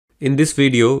In this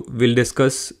video, we'll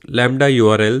discuss Lambda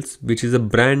URLs, which is a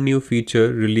brand new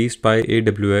feature released by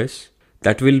AWS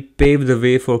that will pave the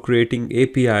way for creating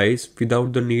APIs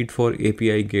without the need for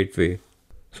API gateway.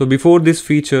 So before this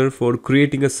feature for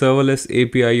creating a serverless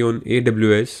API on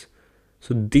AWS,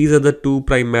 so these are the two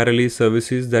primarily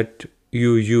services that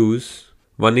you use.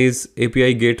 One is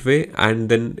API gateway and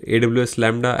then AWS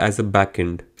Lambda as a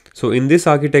backend. So in this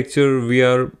architecture, we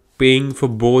are paying for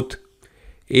both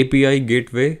API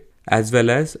gateway as well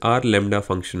as our Lambda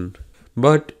function.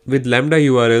 But with Lambda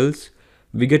URLs,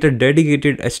 we get a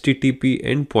dedicated HTTP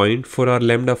endpoint for our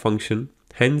Lambda function.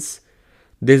 Hence,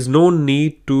 there's no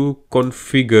need to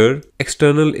configure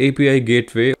external API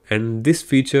gateway, and this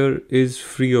feature is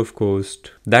free of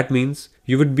cost. That means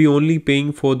you would be only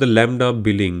paying for the Lambda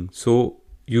billing. So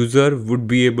user would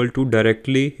be able to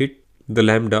directly hit the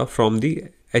Lambda from the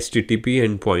HTTP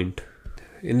endpoint.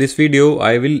 In this video,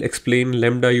 I will explain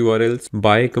Lambda URLs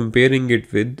by comparing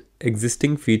it with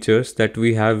existing features that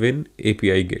we have in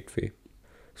API gateway.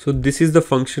 So this is the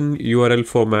function URL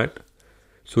format.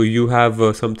 So you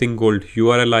have something called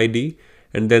URL ID,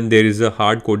 and then there is a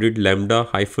hard-coded Lambda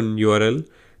 -URL,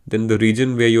 then the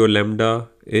region where your Lambda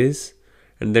is,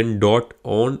 and then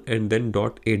 .on and then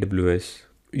 .aws.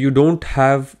 You don't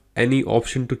have any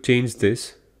option to change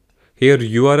this. Here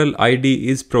URL ID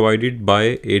is provided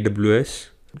by AWS.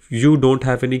 You don't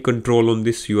have any control on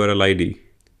this URL ID.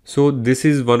 So this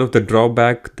is one of the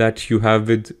drawbacks that you have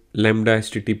with Lambda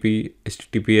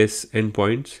HTTPS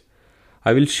endpoints.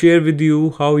 I will share with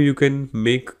you how you can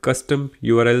make custom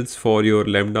URLs for your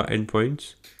Lambda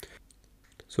endpoints.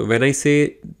 So when I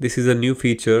say this is a new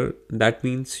feature, that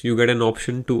means you get an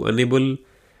option to enable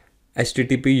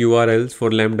HTTP URLs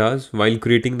for Lambdas while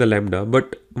creating the Lambda.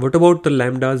 But what about the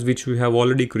Lambdas which we have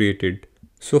already created?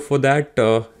 So for that,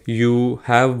 you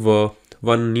have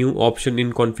one new option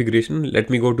in configuration. Let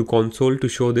me go to console to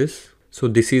show this. So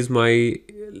this is my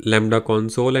Lambda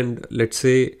console, and let's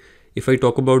say if I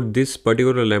talk about this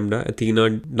particular Lambda, Athena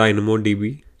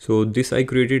DynamoDB. So this I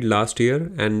created last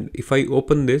year, and if I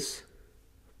open this,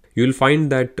 you'll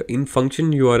find that in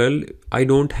function URL, I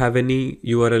don't have any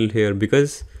URL here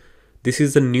because this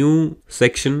is a new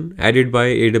section added by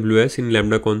AWS in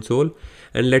Lambda console.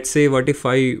 And let's say what if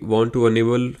I want to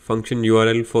enable function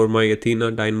URL for my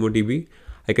Athena DynamoDB,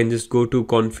 I can just go to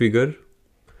configure,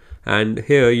 and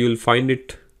here you'll find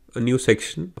it a new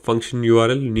section, function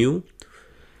URL new.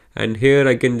 And here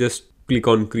I can just click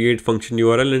on create function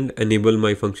URL and enable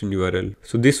my function URL.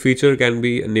 So this feature can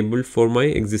be enabled for my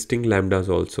existing Lambdas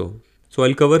also. So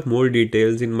I'll cover more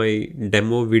details in my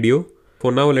demo video.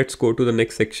 For now, let's go to the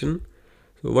next section.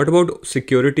 So what about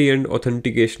security and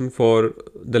authentication for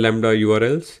the Lambda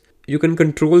URLs? You can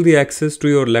control the access to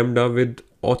your Lambda with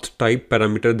auth type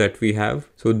parameter that we have.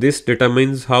 So this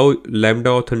determines how Lambda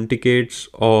authenticates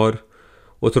or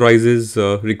authorizes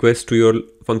requests to your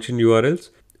function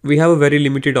URLs. We have a very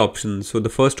limited options. So the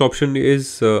first option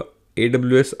is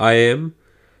AWS IAM,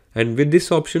 and with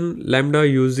this option, Lambda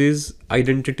uses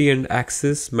identity and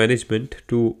access management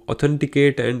to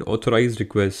authenticate and authorize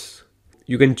requests.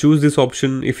 You can choose this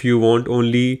option if you want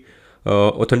only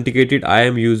authenticated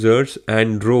IAM users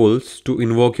and roles to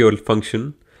invoke your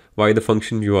function via the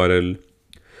function URL.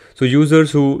 So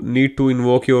users who need to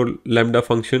invoke your Lambda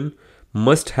function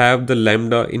must have the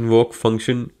Lambda invoke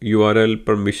function URL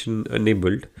permission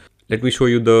enabled. Let me show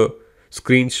you the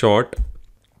screenshot.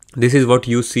 This is what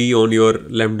you see on your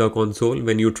Lambda console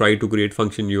when you try to create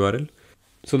function URL.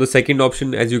 So the second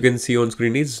option, as you can see on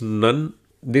screen, is none.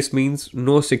 This means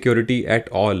no security at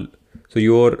all. So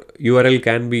your URL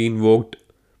can be invoked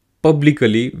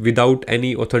publicly without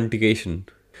any authentication.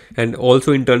 And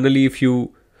also internally, if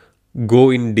you go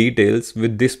in details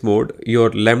with this mode, your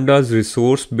Lambda's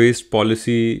resource-based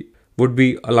policy would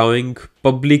be allowing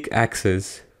public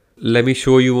access. Let me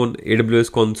show you on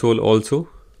AWS console also.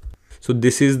 So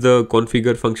this is the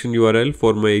configure function URL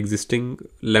for my existing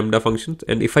Lambda functions.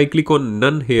 And if I click on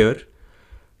none here,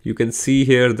 you can see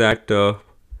here that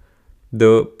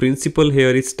the principal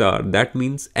here is star. That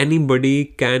means anybody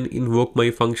can invoke my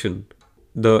function.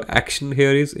 The action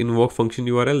here is invoke function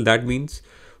URL. That means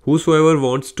whosoever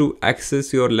wants to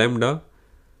access your Lambda,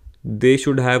 they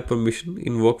should have permission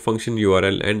invoke function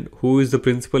URL. And who is the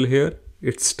principal here?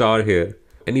 It's star here.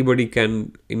 Anybody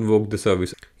can invoke the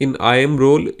service. In IAM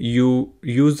role, you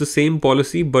use the same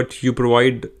policy, but you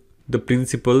provide the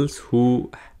principals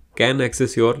who can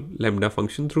access your Lambda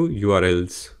function through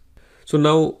URLs. So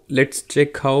now let's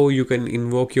check how you can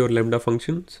invoke your Lambda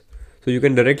functions. So you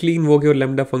can directly invoke your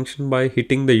Lambda function by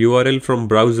hitting the URL from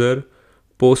browser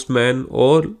Postman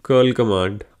or curl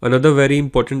command. Another very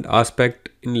important aspect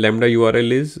in Lambda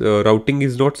URL is routing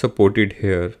is not supported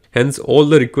here. Hence, all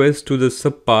the requests to the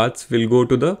subpaths will go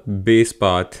to the base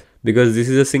path because this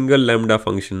is a single Lambda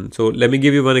function. So let me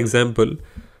give you one example.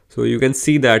 So you can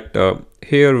see that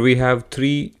here we have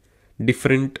three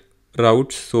different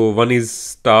routes. So one is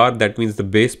star, that means the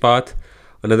base path.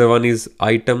 Another one is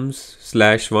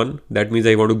items/1, that means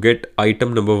I want to get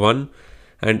item number 1.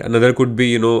 And another could be,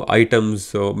 items.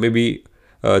 So maybe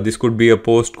this could be a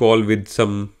post call with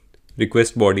some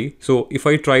request body. So if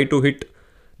I try to hit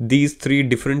these three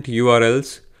different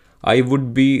URLs, I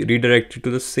would be redirected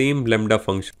to the same Lambda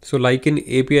function. So like in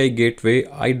API gateway,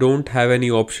 I don't have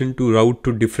any option to route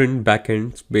to different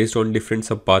backends based on different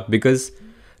subpath because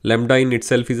Lambda in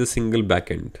itself is a single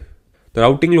backend. The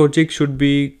routing logic should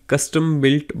be custom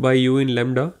built by you in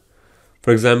Lambda.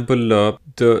 For example,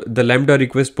 the Lambda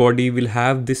request body will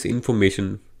have this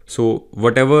information. So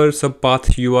whatever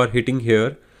subpath you are hitting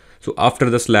here, so after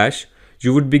the slash,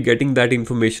 you would be getting that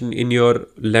information in your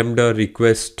Lambda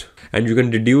request, and you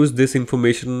can reduce this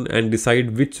information and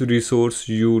decide which resource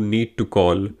you need to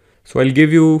call. So I'll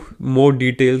give you more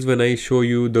details when I show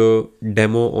you the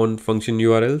demo on function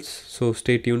URLs. So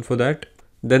stay tuned for that.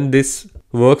 Then this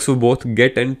works for both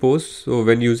get and post. So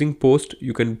when using post,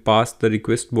 you can pass the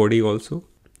request body also.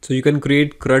 So you can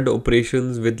create CRUD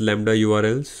operations with Lambda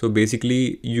URLs. So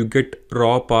basically you get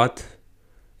raw path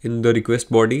in the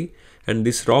request body, and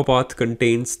this raw path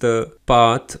contains the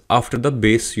path after the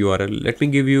base URL. Let me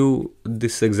give you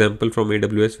this example from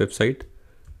AWS website.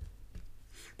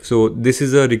 So this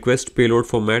is a request payload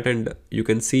format, and you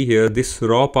can see here this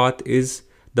raw path is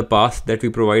the path that we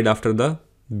provide after the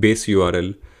base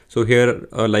URL. So here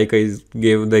like I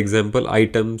gave the example,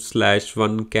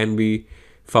 item/1 can be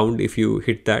found if you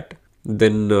hit that.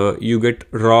 Then you get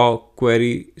raw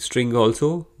query string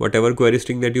also, whatever query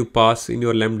string that you pass in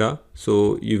your Lambda. So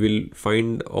you will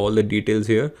find all the details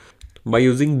here. By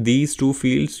using these two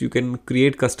fields, you can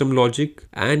create custom logic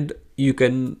and you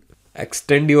can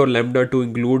extend your Lambda to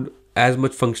include as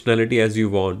much functionality as you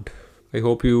want. I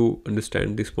hope you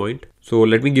understand this point. So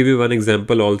let me give you one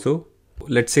example also.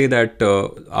 Let's say that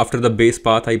after the base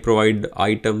path, I provide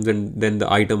items and then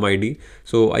the item ID.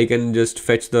 So I can just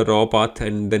fetch the raw path,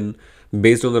 and then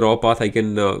based on the raw path, I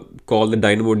can call the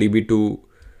DynamoDB to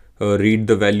read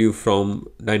the value from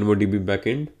DynamoDB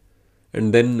backend.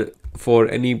 And then for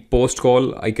any post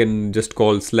call, I can just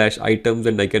call /items,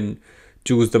 and I can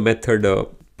choose the method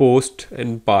post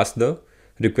and pass the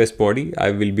request body. I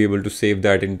will be able to save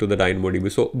that into the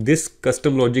DynamoDB. So this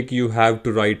custom logic you have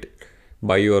to write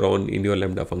by your own in your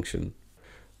Lambda function.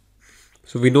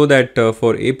 So we know that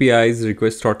for APIs,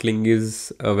 request throttling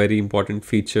is a very important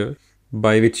feature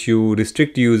by which you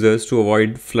restrict users to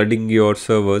avoid flooding your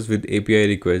servers with API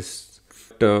requests.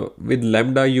 With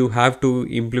Lambda, you have to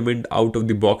implement out of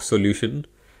the box solution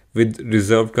with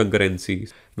reserved concurrency.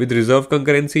 With reserved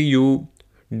concurrency, you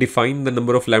define the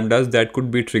number of Lambdas that could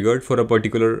be triggered for a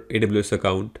particular AWS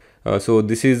account. So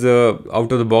this is a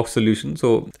out of the box solution.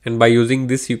 So, and by using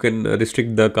this, you can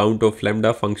restrict the count of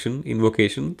Lambda function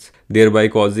invocations, thereby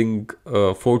causing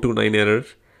 4 to 9 error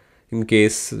in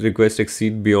case requests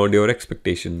exceed beyond your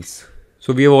expectations.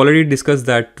 So we have already discussed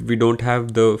that we don't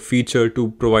have the feature to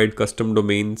provide custom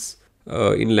domains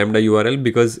in Lambda URL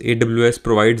because AWS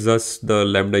provides us the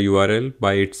Lambda URL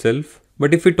by itself.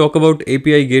 But if we talk about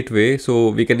API gateway, so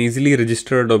we can easily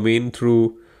register a domain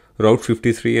through Route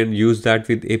 53 and use that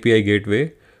with API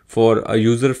gateway for a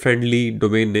user-friendly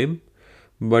domain name.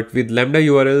 But with Lambda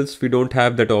URLs, we don't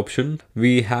have that option.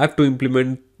 We have to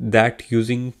implement that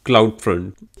using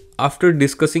CloudFront. After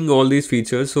discussing all these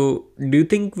features, so do you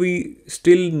think we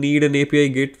still need an API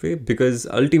gateway? Because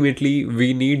ultimately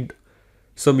we need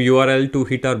some URL to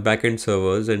hit our backend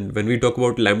servers. And when we talk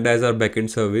about Lambda as our backend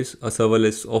service, a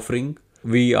serverless offering,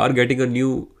 we are getting a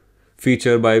new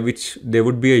feature by which there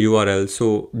would be a URL.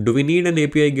 So do we need an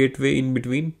API gateway in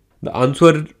between? The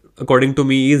answer according to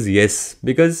me is yes,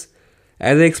 because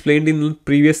as I explained in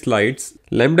previous slides,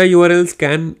 Lambda URLs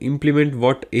can implement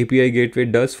what API gateway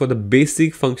does for the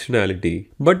basic functionality.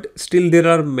 But still there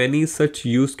are many such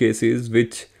use cases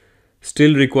which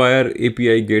still require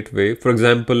API gateway. For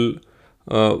example,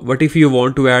 what if you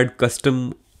want to add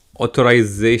custom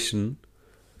authorization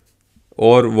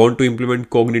or want to implement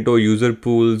Cognito user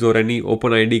pools or any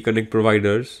OpenID Connect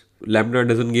providers? Lambda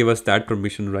doesn't give us that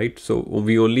permission, right? So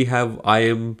we only have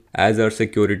IAM as our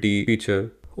security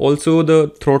feature. Also,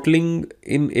 the throttling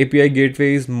in API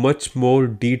gateway is much more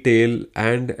detailed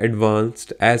and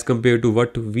advanced as compared to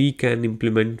what we can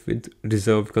implement with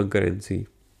reserved concurrency.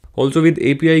 Also with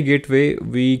API gateway,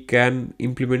 we can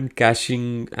implement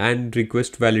caching and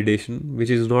request validation, which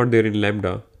is not there in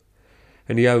Lambda.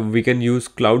 And yeah, we can use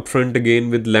CloudFront again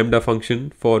with Lambda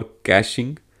function for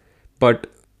caching. But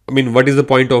I mean, what is the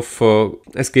point of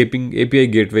escaping API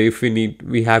gateway if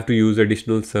we have to use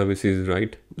additional services,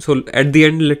 right? So at the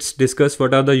end, let's discuss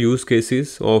what are the use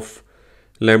cases of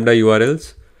Lambda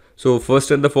URLs. So first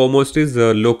and the foremost is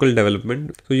local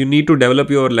development. So you need to develop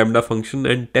your Lambda function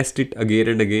and test it again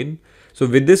and again. So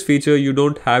with this feature, you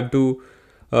don't have to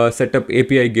set up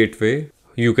API gateway.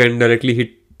 You can directly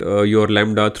hit your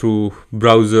Lambda through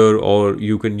browser, or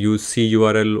you can use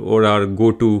CURL or our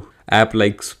go-to app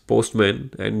like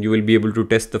Postman, and you will be able to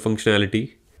test the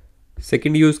functionality.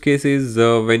 Second use case is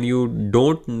when you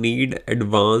don't need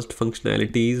advanced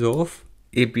functionalities of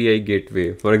API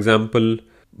gateway. For example,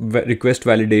 request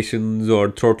validations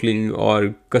or throttling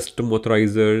or custom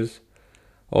authorizers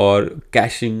or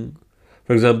caching.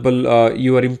 For example,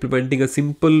 you are implementing a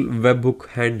simple webhook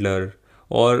handler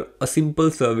or a simple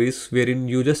service wherein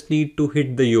you just need to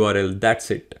hit the URL.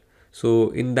 That's it. So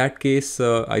in that case,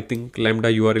 I think Lambda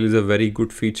URL is a very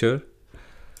good feature.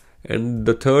 And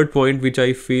the third point which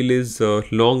I feel is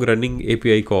long running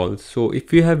API calls. So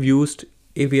if you have used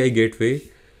API gateway,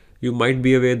 you might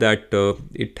be aware that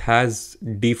it has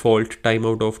default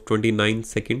timeout of 29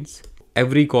 seconds.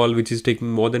 Every call which is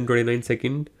taking more than 29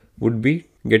 seconds would be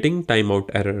getting timeout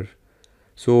error.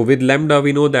 So with Lambda,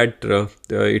 we know that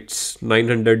it's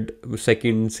 900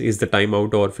 seconds is the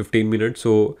timeout, or 15 minutes.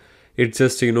 So it's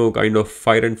just, kind of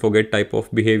fire and forget type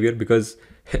of behavior, because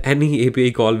any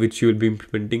API call which you will be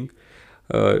implementing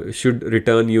should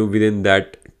return you within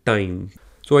that time.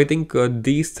 So I think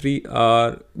these three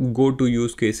are go-to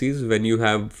use cases when you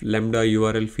have Lambda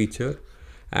URL feature,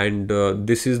 and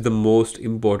this is the most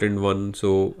important one.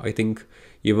 So I think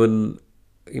even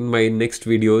in my next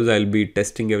videos, I'll be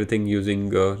testing everything using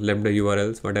Lambda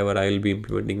URLs, whatever I'll be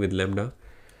implementing with Lambda.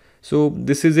 So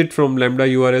this is it from Lambda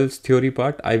URLs theory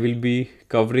part. I will be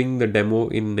covering the demo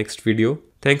in next video.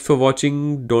 Thanks for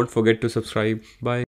watching. Don't forget to subscribe. Bye.